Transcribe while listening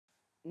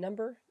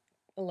Number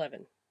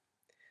 11.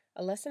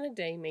 A lesson a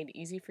day made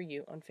easy for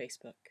you on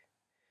Facebook.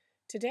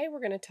 Today we're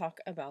going to talk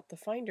about the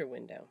Finder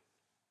window.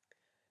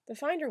 The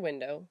Finder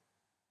window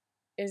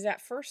is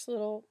that first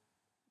little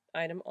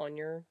item on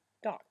your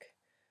dock.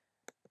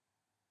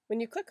 When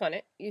you click on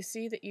it, you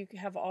see that you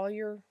have all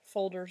your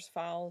folders,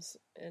 files,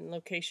 and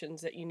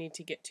locations that you need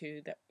to get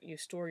to that you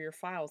store your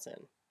files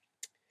in.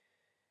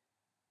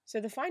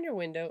 So the Finder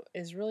window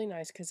is really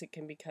nice because it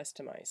can be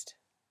customized.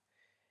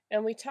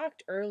 And we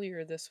talked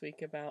earlier this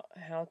week about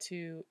how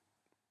to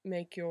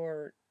make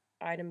your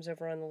items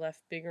over on the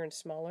left bigger and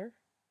smaller.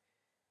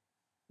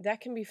 That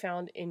can be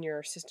found in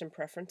your System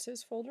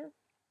Preferences folder.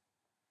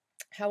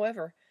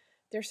 However,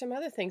 there's some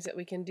other things that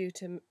we can do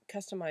to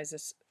customize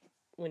this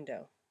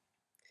window.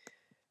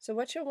 So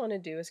what you'll want to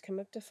do is come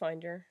up to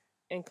Finder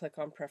and click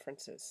on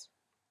Preferences.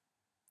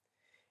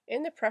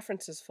 In the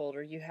Preferences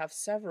folder, you have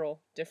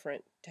several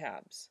different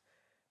tabs.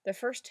 The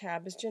first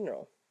tab is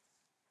General.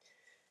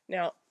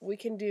 Now, we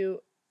can do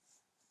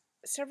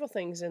several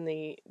things in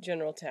the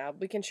General tab.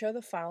 We can show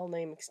the file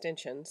name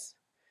extensions,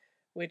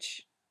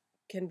 which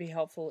can be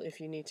helpful if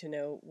you need to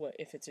know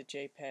if it's a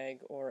JPEG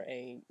or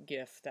a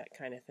GIF, that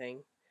kind of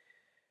thing.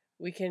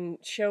 We can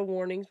show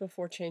warnings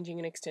before changing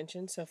an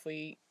extension, so if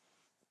we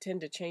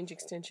tend to change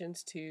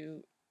extensions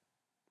to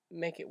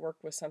make it work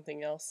with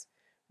something else,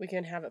 we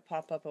can have it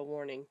pop up a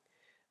warning.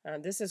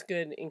 This is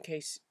good in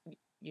case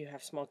you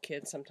have small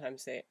kids.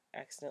 Sometimes they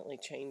accidentally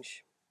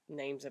change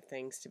names of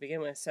things to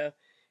begin with. So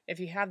if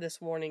you have this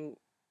warning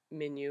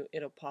menu,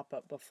 it'll pop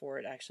up before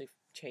it actually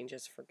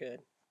changes for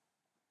good.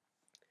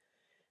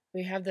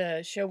 We have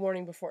the show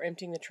warning before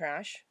emptying the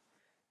trash.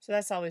 So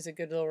that's always a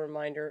good little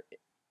reminder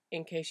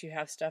in case you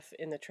have stuff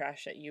in the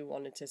trash that you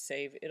wanted to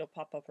save. It'll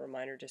pop up a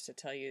reminder just to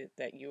tell you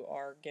that you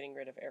are getting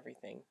rid of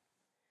everything.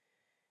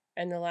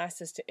 And the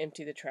last is to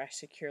empty the trash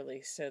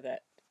securely so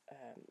that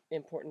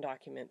important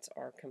documents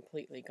are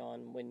completely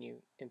gone when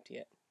you empty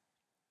it.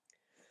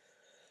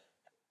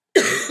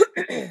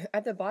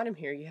 At the bottom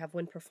here, you have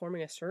when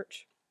performing a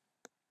search.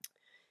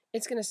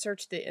 It's going to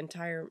search the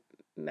entire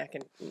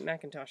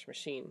Macintosh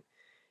machine.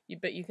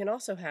 But you can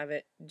also have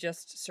it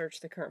just search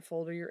the current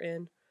folder you're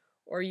in,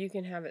 or you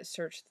can have it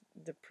search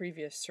the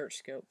previous search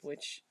scope,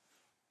 which,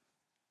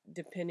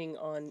 depending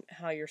on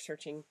how you're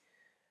searching,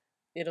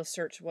 it'll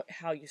search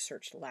how you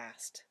searched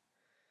last.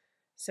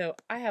 So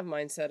I have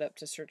mine set up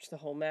to search the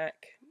whole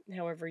Mac.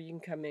 However, you can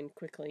come in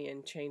quickly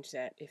and change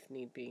that if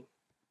need be.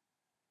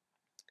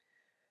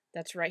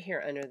 That's right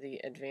here under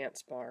the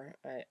Advanced bar.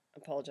 I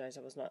apologize,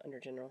 I was not under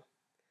General.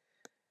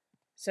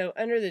 So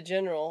under the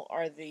General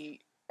are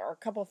a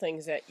couple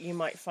things that you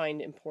might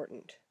find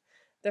important.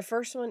 The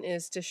first one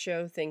is to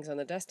show things on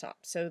the desktop.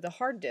 So the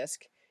hard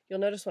disk, you'll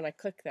notice when I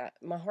click that,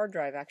 my hard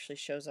drive actually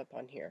shows up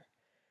on here.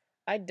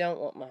 I don't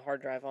want my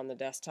hard drive on the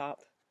desktop,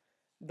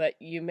 but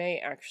you may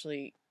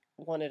actually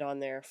want it on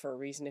there for a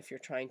reason if you're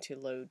trying to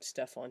load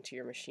stuff onto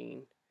your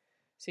machine.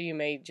 So you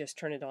may just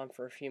turn it on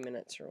for a few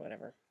minutes or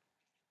whatever.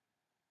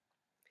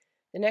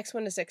 The next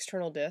one is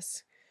external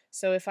disks.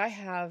 So if I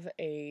have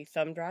a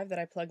thumb drive that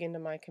I plug into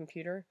my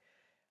computer,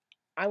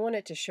 I want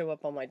it to show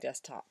up on my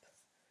desktop.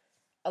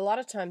 A lot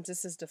of times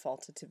this is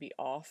defaulted to be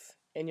off,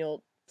 and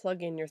you'll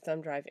plug in your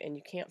thumb drive and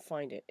you can't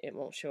find it. It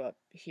won't show up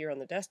here on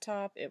the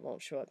desktop, it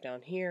won't show up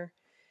down here,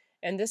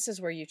 and this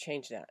is where you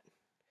change that.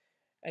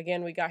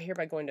 Again, we got here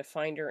by going to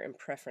Finder and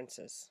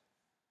Preferences.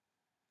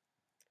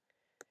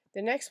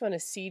 The next one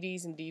is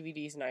CDs and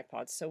DVDs and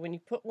iPods. So when you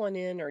put one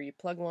in or you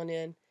plug one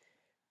in,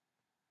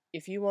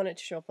 if you want it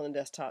to show up on the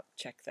desktop,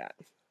 check that.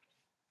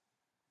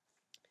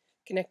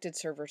 Connected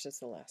servers is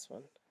the last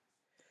one.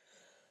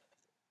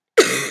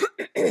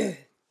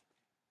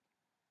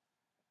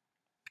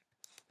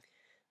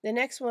 The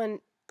next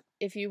one,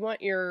 if you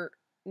want your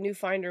new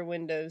Finder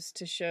windows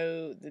to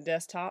show the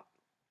desktop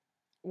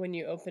when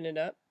you open it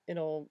up,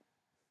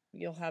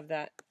 you'll have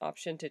that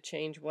option to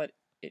change what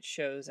it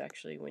shows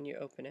actually when you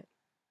open it.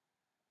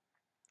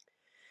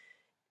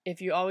 If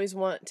you always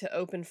want to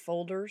open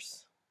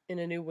folders in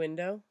a new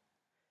window,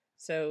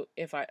 so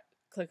if I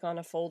click on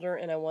a folder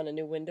and I want a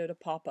new window to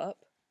pop up,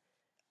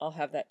 I'll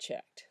have that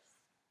checked.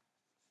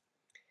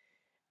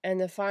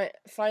 And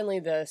finally,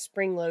 the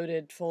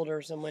spring-loaded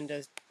folders and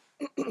windows.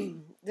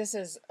 This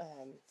is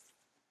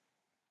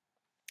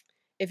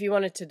if you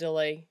wanted to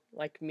delay,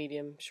 like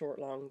medium, short,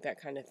 long,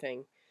 that kind of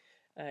thing,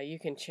 you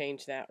can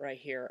change that right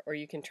here, or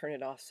you can turn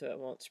it off so it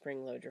won't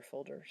spring-load your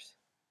folders.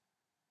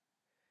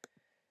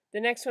 The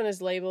next one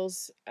is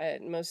labels. I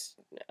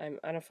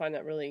don't find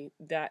that really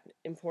that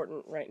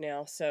important right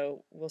now,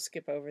 so we'll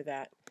skip over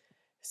that.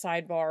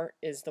 Sidebar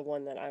is the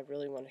one that I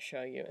really want to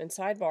show you. And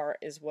sidebar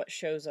is what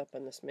shows up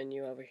on this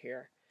menu over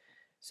here.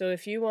 So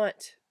if you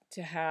want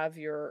to have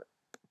your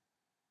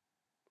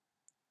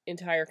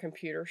entire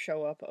computer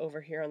show up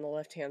over here on the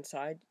left-hand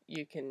side,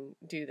 you can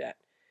do that.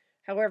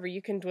 However,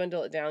 you can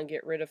dwindle it down,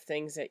 get rid of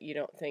things that you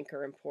don't think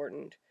are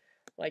important,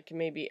 like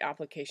maybe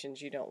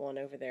applications you don't want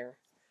over there.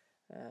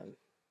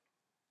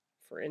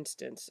 For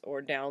instance,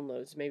 or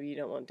downloads. Maybe you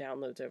don't want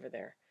downloads over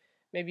there.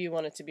 Maybe you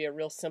want it to be a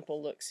real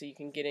simple look so you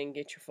can get in,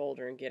 get your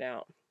folder, and get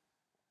out.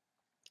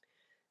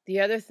 The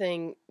other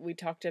thing we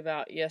talked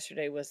about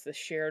yesterday was the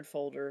shared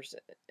folders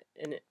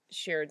and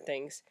shared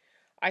things.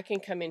 I can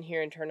come in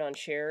here and turn on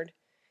shared,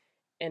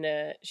 and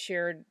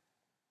the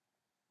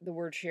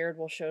word shared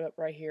will show up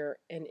right here,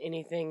 and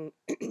anything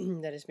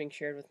that is being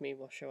shared with me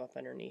will show up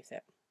underneath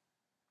it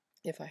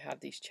if I have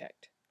these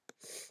checked.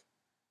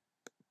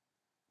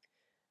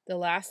 The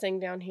last thing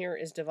down here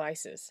is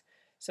devices.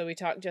 So we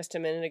talked just a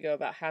minute ago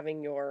about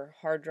having your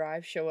hard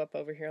drive show up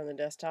over here on the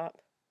desktop.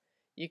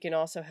 You can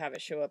also have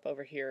it show up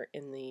over here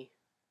in the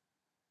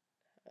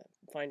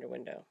Finder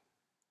window.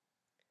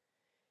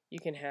 You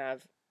can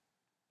have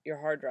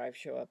your hard drive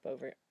show up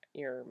over,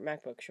 your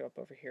MacBook show up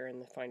over here in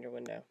the Finder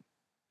window.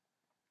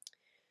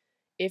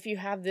 If you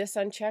have this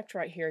unchecked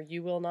right here,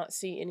 you will not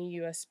see any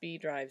USB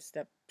drives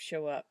that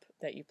show up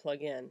that you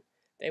plug in.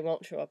 They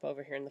won't show up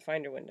over here in the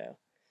Finder window.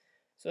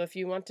 So if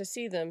you want to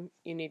see them,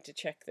 you need to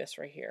check this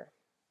right here.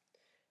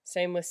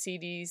 Same with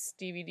CDs,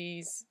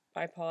 DVDs,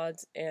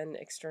 iPods, and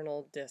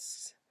external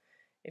discs.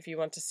 If you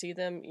want to see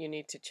them, you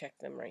need to check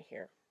them right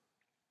here.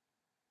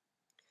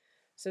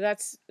 So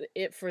that's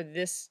it for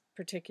this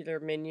particular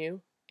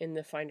menu in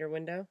the Finder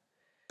window.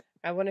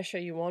 I want to show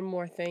you one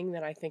more thing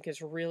that I think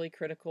is really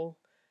critical.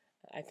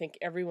 I think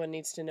everyone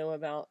needs to know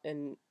about,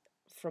 and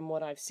from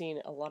what I've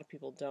seen, a lot of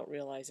people don't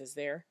realize is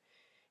there.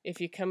 If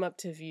you come up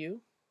to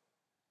View,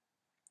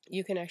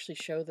 you can actually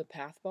show the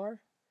path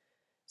bar.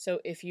 So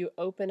if you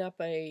open up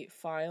a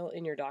file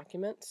in your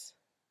documents,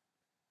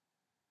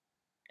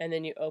 and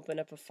then you open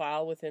up a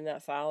file within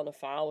that file and a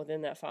file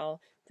within that file,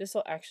 this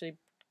will actually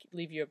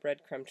leave you a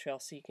breadcrumb trail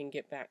so you can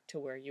get back to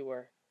where you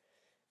were.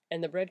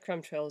 And the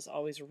breadcrumb trail is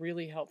always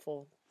really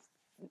helpful,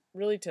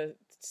 really to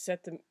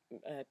set the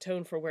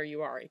tone for where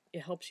you are.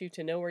 It helps you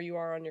to know where you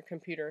are on your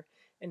computer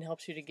and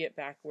helps you to get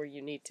back where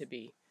you need to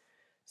be.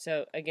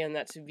 So again,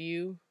 that's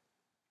View,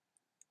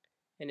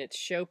 and it's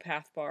Show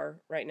Path Bar.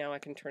 Right now I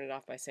can turn it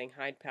off by saying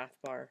Hide Path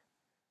Bar,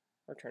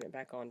 or turn it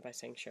back on by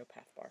saying Show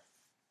Path Bar.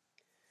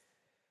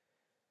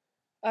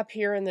 Up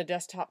here in the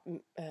desktop,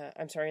 in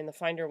the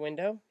Finder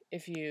window,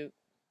 if you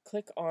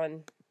click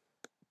on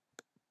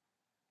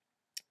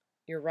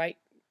your right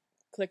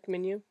click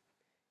menu,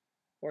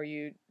 or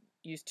you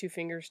use two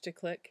fingers to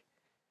click,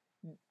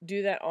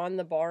 do that on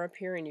the bar up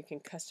here and you can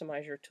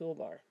customize your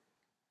toolbar.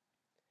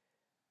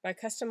 By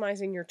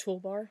customizing your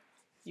toolbar,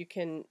 you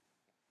can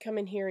come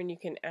in here and you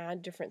can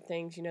add different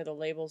things. You know, the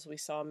labels we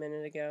saw a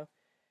minute ago.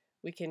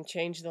 We can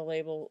change the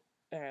label,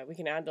 we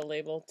can add the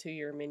label to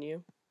your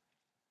menu.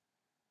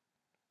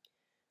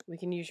 We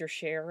can use your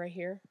share right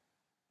here.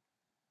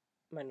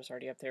 Mine was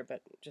already up there,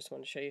 but just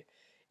want to show you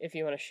if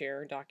you want to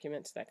share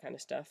documents, that kind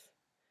of stuff.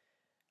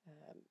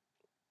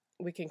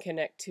 We can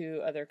connect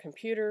to other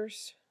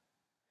computers.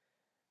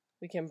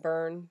 We can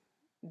burn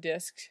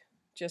disks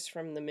just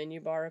from the menu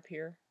bar up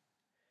here.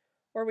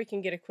 Or we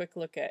can get a quick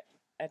look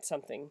at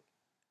something.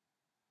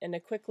 And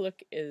a quick look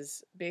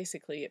is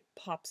basically it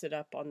pops it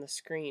up on the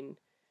screen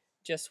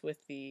just with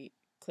the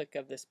click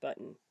of this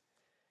button.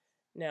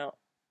 Now,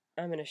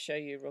 I'm going to show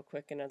you real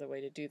quick another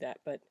way to do that,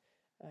 but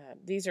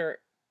this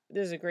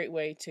is a great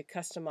way to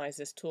customize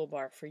this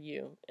toolbar for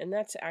you, and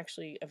that's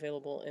actually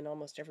available in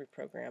almost every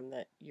program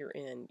that you're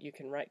in. You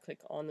can right-click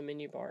on the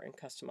menu bar and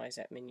customize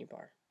that menu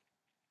bar.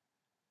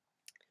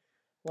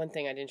 One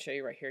thing I didn't show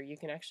you right here, you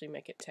can actually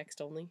make it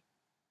text only,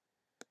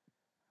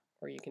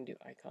 or you can do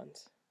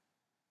icons.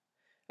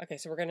 Okay,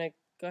 so we're going to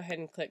go ahead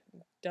and click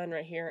Done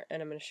right here,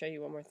 and I'm going to show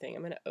you one more thing.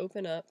 I'm going to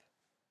open up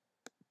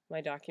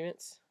my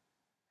documents,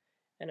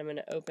 and I'm going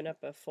to open up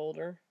a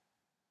folder.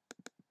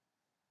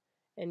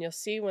 And you'll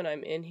see when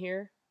I'm in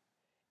here,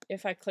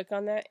 if I click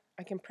on that,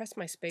 I can press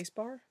my space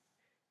bar,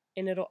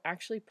 and it'll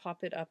actually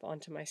pop it up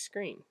onto my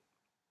screen.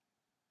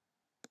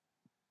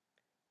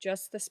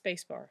 Just the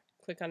space bar.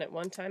 Click on it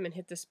one time and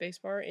hit the space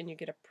bar, and you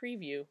get a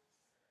preview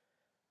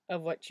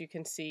of what you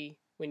can see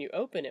when you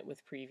open it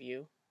with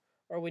preview,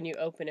 or when you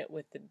open it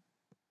with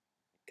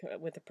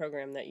the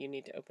program that you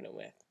need to open it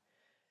with.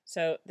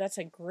 So that's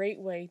a great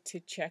way to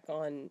check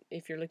on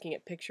if you're looking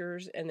at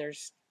pictures and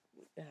there's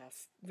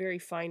very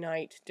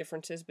finite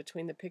differences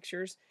between the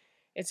pictures.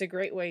 It's a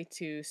great way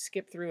to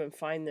skip through and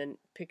find the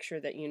picture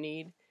that you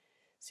need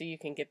so you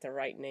can get the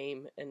right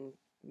name and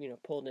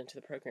pulled into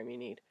the program you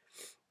need.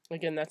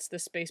 Again, that's the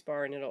space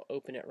bar, and it'll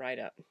open it right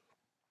up.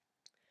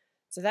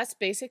 So that's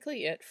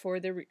basically it for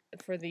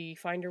the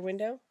Finder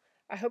window.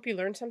 I hope you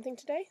learned something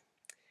today,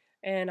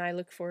 and I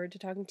look forward to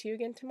talking to you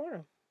again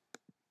tomorrow.